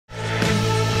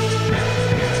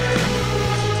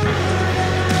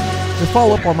To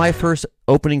follow up on my first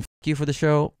opening f you for the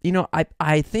show, you know,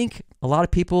 I think a lot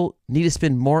of people need to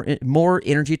spend more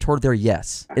energy toward their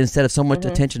yes instead of so much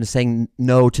attention to saying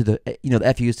no to the, you know,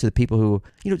 the FUs to the people who,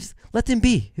 you know, just let them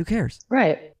be. Who cares?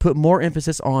 Right. Put more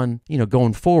emphasis on, you know,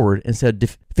 going forward instead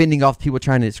of fending off people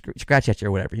trying to scratch at you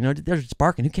or whatever. You know, they're just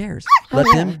barking. Who cares? Let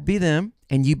them be them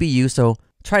and you be you. So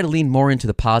try to lean more into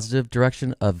the positive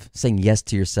direction of saying yes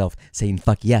to yourself, saying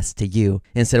fuck yes to you,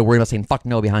 instead of worrying about saying fuck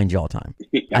no behind you all the time.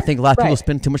 I think a lot of people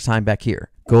spend too much time back here.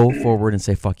 Go forward and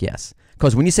say fuck yes.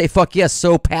 Because when you say fuck yes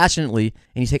so passionately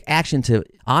and you take action to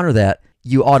honor that,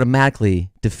 you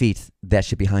automatically defeat that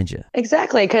shit behind you.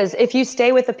 Exactly. Because if you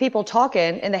stay with the people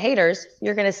talking and the haters,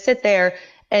 you're going to sit there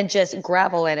and just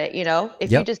gravel in it, you know? If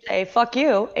you just say, fuck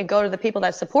you, and go to the people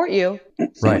that support you.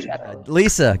 Right.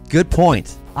 Lisa, good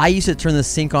point. I used to turn the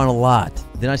sink on a lot.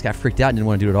 Then I just got freaked out and didn't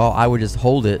want to do it at all. I would just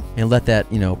hold it and let that,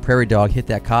 you know, prairie dog hit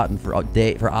that cotton for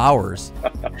hours.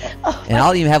 And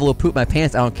I'll even have a little poop in my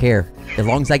pants. I don't care. As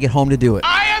long as I get home to do it.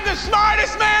 I am the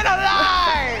smartest man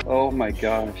alive! Oh my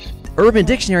gosh. Urban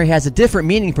Dictionary has a different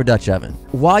meaning for Dutch oven.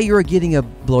 While you are getting a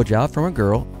blowjob from a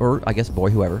girl, or I guess boy,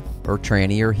 whoever, or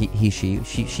tranny, or he, she,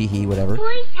 he, whatever.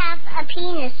 Boys have a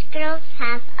penis, girls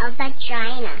have a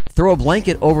vagina. Throw a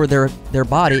blanket over their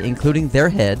body, including their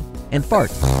head, and fart.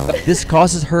 This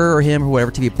causes her or him or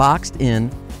whatever to be boxed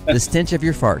in the stench of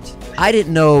your fart. I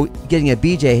didn't know getting a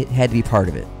BJ had to be part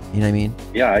of it. You know what I mean?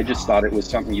 Yeah, I just thought it was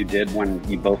something you did when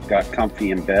you both got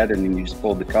comfy in bed and then you just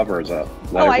pulled the covers up.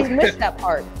 Oh, I missed that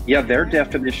part. Yeah, their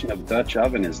definition of Dutch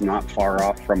oven is not far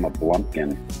off from a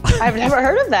Blumpkin. I've never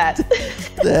heard of that.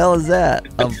 The hell is that?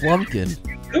 A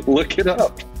Blumpkin. Look it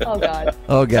up. Oh, God.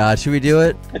 Oh, God. Should we do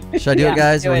it? Should I do it,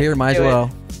 guys? We're here. Might as well.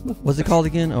 It. What's it called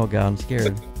again? Oh, God. I'm scared.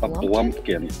 A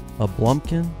Blumpkin. A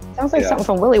Blumpkin? Sounds like something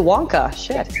from Willy Wonka.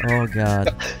 Shit. Oh,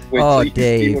 God. Wait, oh, so you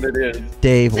Dave. see what it is.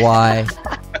 Dave, why?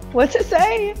 What's it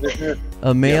say?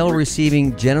 A male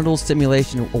receiving genital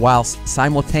stimulation while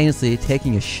simultaneously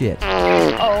taking a shit.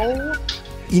 Oh.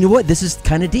 You know what? This is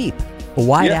kind of deep. A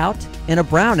white out and a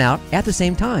brown out at the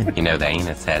same time. You know, the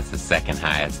anus has the second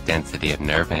highest density of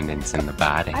nerve endings in the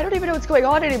body. I don't even know what's going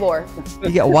on anymore.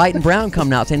 You got white and brown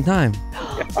coming out at the same time.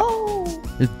 Oh.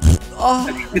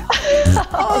 Oh.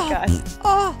 Oh, God.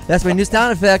 Oh. That's my new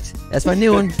sound effect. That's my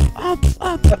new one. Oh,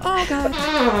 God.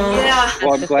 Yeah.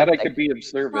 Well, I'm glad I could be of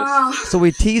service. So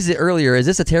we teased it earlier. Is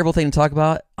this a terrible thing to talk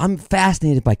about? I'm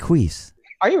fascinated by queefs.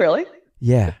 Are you really?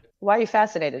 Yeah. Why are you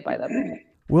fascinated by them?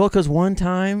 Well, because one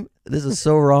time, this is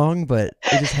so wrong, but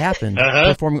it just happened.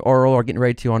 Performing oral or getting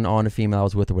ready to on a female I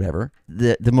was with or whatever.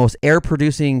 The most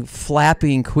air-producing,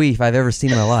 flapping queef I've ever seen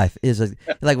in my life is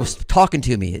like was talking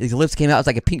to me. His lips came out. It was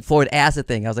like a Pink Floyd acid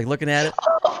thing. I was like looking at it.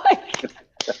 Oh, my God.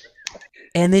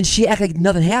 And then she acted like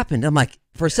nothing happened. I'm like,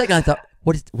 for a second, I thought,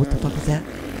 what the fuck is that?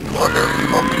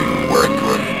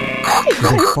 She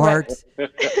said farts.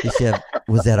 She said,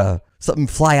 was that something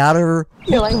fly out of her?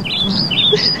 You're like...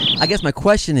 I guess my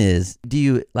question is, do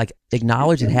you like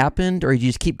acknowledge it happened, or do you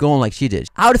just keep going like she did?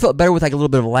 I would have felt better with like a little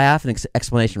bit of a laugh and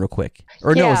explanation real quick.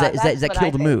 Or no, is that kill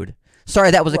the mood?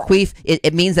 Sorry, that was a queef.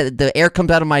 It means that the air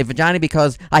comes out of my vagina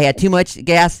because I had too much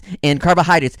gas and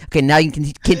carbohydrates. Okay, now you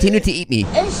can continue to eat me.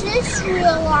 Is this real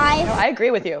life? No, I agree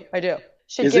with you. I do.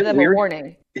 Should give them a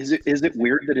warning. Is it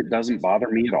weird that it doesn't bother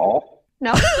me at all?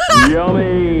 No.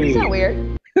 Yummy. It's not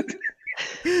weird.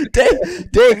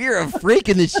 Dave, you're a freak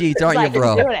in the sheets, aren't you,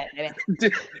 bro? Doing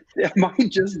it. Am I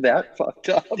just that fucked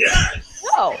up?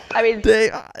 No, I mean...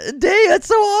 Dave, that's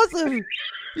so awesome.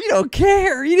 You don't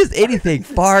care. You just anything.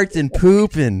 Farts and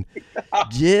poop and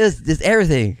just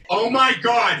everything. Oh my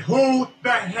God, who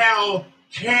the hell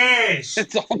cares?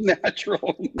 It's all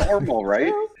natural and normal,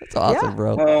 right? That's awesome,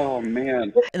 bro. Oh,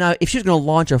 man. Now, if she was going to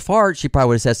launch a fart, she probably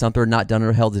would have said something or not done it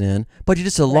or held it in. But you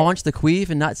just to launch the queef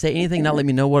and not say anything, not let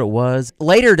me know what it was.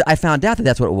 Later, I found out that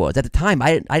that's what it was. At the time,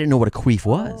 I didn't know what a queef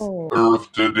was. Oh.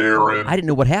 Earth to Darren. I didn't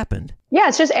know what happened. Yeah,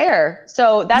 it's just air.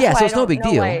 So that's why so it's no big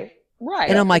deal. Right.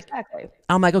 And I'm like, exactly.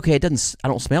 Okay, I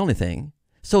don't smell anything.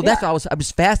 So that's why I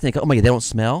was fascinated. Oh my God, they don't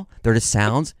smell. They're just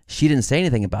sounds. She didn't say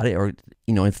anything about it or,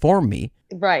 inform me.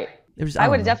 Right. I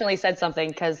would have definitely said something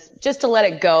because just to let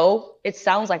it go, it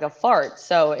sounds like a fart.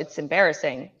 So it's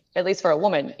embarrassing, at least for a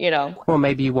woman, Well,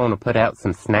 maybe you want to put out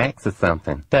some snacks or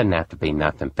something. Doesn't have to be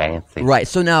nothing fancy. Right.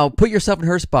 So now put yourself in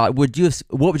her spot. What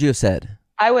would you have said?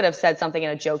 I would have said something in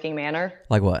a joking manner.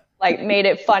 Like what? Like made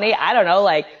it funny. I don't know.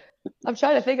 Like, I'm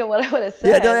trying to think of what I would have said.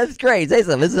 Yeah, no, that's great. Say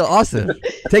something. This is awesome.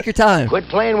 Take your time. Quit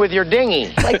playing with your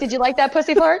dinghy. Like, did you like that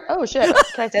pussy fart? Oh, shit.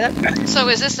 Can I say that? So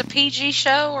is this a PG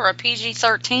show or a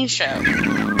PG-13 show?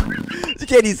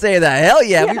 Can you say that? Hell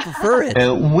yeah, we prefer it.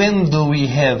 When do we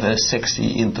have a sexy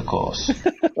intercourse?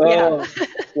 Yeah.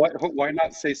 Why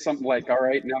not say something like, all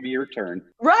right, now your turn?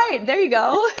 Right, there you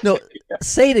go. No,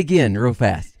 say it again real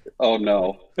fast. Oh,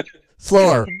 no.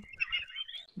 Slower.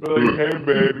 Like, hey,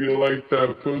 baby, you like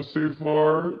that pussy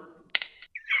fart?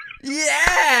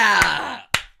 Yeah!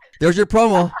 There's your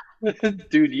promo.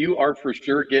 Dude, you are for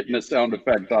sure getting a sound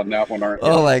effect on that one, aren't you?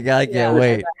 Oh my God, I can't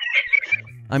wait.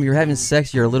 You're having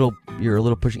sex. You're a little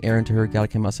pushing air into her. Gotta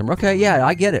come out somewhere. Okay, yeah,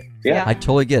 I get it. Yeah. I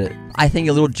totally get it. I think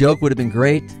a little joke would have been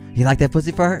great. You like that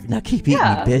pussy fart? Now keep eating,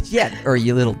 Yeah. me, bitch. Yeah, or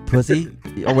you little pussy,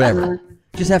 or whatever.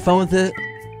 Just have fun with it.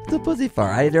 The pussy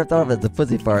fart. I never thought of it as the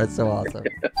pussy fart. It's so awesome.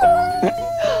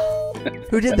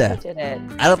 Who did that? Did it.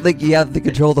 I don't think you have the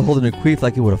control to hold in a queef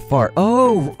like you would a fart.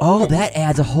 Oh, that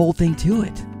adds a whole thing to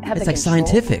it. Have It's the like control?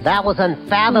 scientific. That was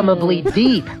unfathomably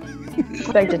deep.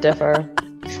 Beg to differ.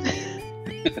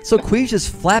 So queefs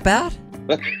just flap out?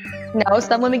 No,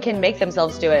 some women can make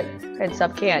themselves do it, and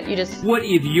some can't. You just. What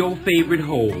is your favorite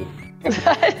hole?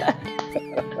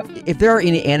 If there are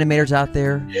any animators out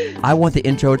there, I want the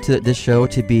intro to this show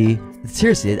to be,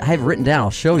 seriously, I have it written down, I'll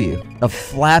show you, a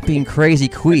flapping crazy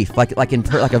queef,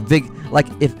 like a big, like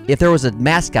if there was a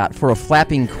mascot for a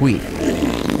flapping queef.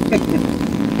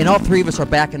 And all three of us are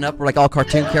backing up, we're like all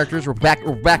cartoon characters, we're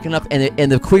backing up,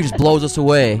 and the queef just blows us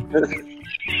away.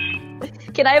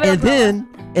 Can I have an umbrella?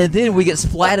 And then we get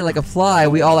splatted like a fly.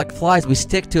 We all like flies. We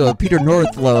stick to a Peter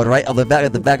North load right on the back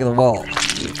of the wall.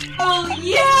 Oh,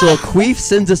 yeah! So a queef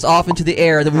sends us off into the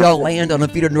air, and then we all land on a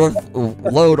Peter North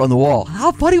load on the wall.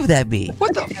 How funny would that be?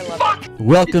 What the fuck?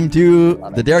 Welcome to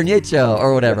the Darren Yates Show,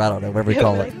 or whatever. I don't know, whatever we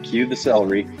call it. Cue the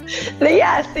celery.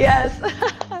 Yes.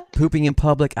 Pooping in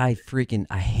public, I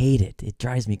hate it. It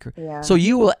drives me crazy. Yeah. So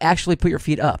you will actually put your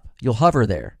feet up. You'll hover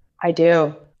there. I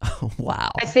do. Oh,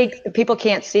 wow. I think people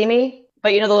can't see me,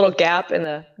 but you know the little gap in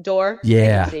the door?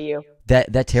 Yeah. They can see you.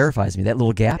 That terrifies me. That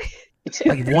little gap.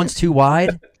 Like if one's too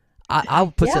wide, I'll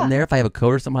put something there if I have a coat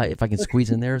or something. If I can squeeze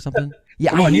in there or something.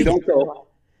 Yeah, Come on, you don't go.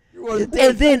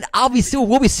 And then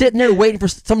we'll be sitting there waiting for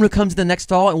someone who comes to the next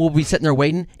stall, and we'll be sitting there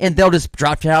waiting, and they'll just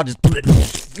drop out,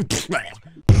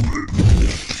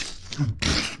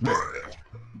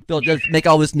 they'll just make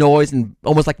all this noise and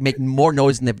almost like making more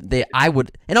noise than I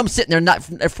would. And I'm sitting there not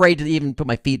afraid to even put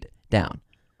my feet down.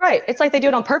 Right. It's like they do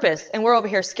it on purpose, and we're over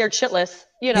here scared shitless,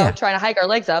 trying to hike our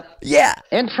legs up. Yeah.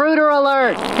 Intruder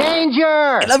alert!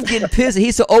 Danger! And I'm getting pissed.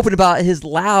 He's so open about his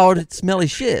loud, smelly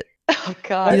shit. Oh,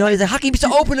 God. He's like, how can you be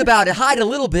so open about it? Hide a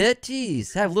little bit.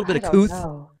 Jeez. Have a little bit of couth.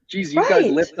 Jeez, you guys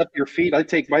lift up your feet. I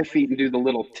take my feet and do the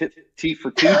little T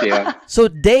for two dance. So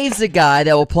Dave's the guy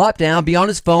that will plop down, be on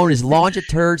his phone, his launch a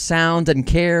turd sound, doesn't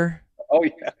care. Oh,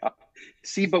 yeah.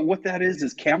 See, but what that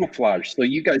is camouflage. So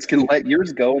you guys can let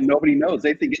yours go and nobody knows.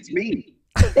 They think it's me.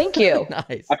 Thank you.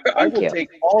 Nice. I will take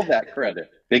all that credit.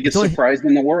 Biggest surprise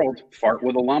in the world. Fart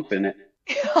with a lump in it.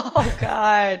 Oh,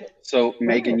 God. So,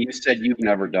 Megan, you said you've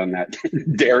never done that.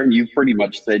 Darren, you pretty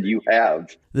much said you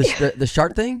have. The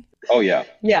Shart thing? Oh, yeah.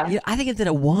 Yeah. I think I did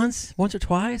it once or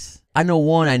twice. I know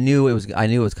one. I knew it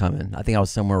was coming. I think I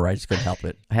was somewhere where I just couldn't help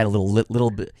it. I had a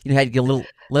little bit. Had to get a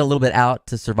little bit out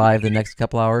to survive the next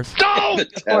couple hours. No! The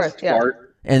test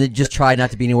fart. And then just tried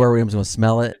not to be anywhere where I was going to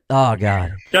smell it. Oh,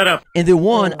 God. Shut up. And then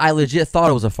one, I legit thought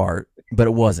it was a fart, but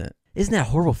it wasn't. Isn't that a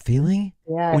horrible feeling?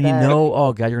 Yeah. When you know,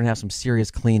 oh, God, you're going to have some serious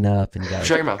cleanup. And you got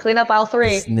to Clean up aisle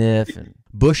 3. sniff. And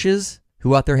bushes.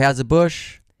 Who out there has a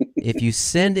bush? If you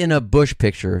send in a bush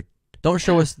picture, don't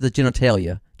show us the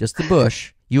genitalia, just the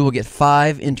bush. You will get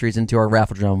 5 entries into our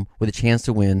raffle drum with a chance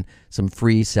to win some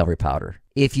free celery powder.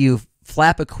 If you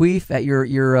flap a queef at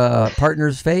your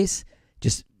partner's face,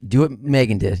 just do what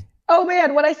Megan did. Oh,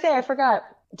 man, what'd I say? I forgot.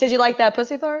 Did you like that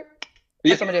pussy fart?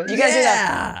 That's what I'm gonna do. You guys do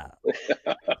that.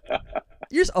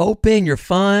 You're just open. You're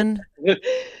fun.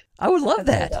 I would love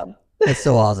that. That's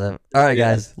so awesome. All right,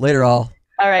 guys. Later, all.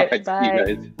 All right, bye.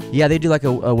 You guys. Yeah, they do like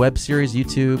a web series,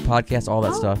 YouTube, podcast, all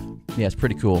that stuff. Yeah, it's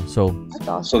pretty cool. So, That's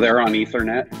awesome. So they're on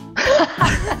Ethernet?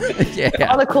 yeah.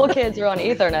 All the cool kids are on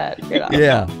Ethernet.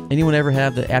 Yeah. Anyone ever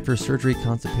have the after surgery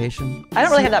constipation? I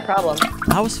don't really have that problem.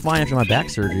 I was fine after my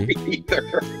back surgery.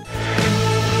 Either.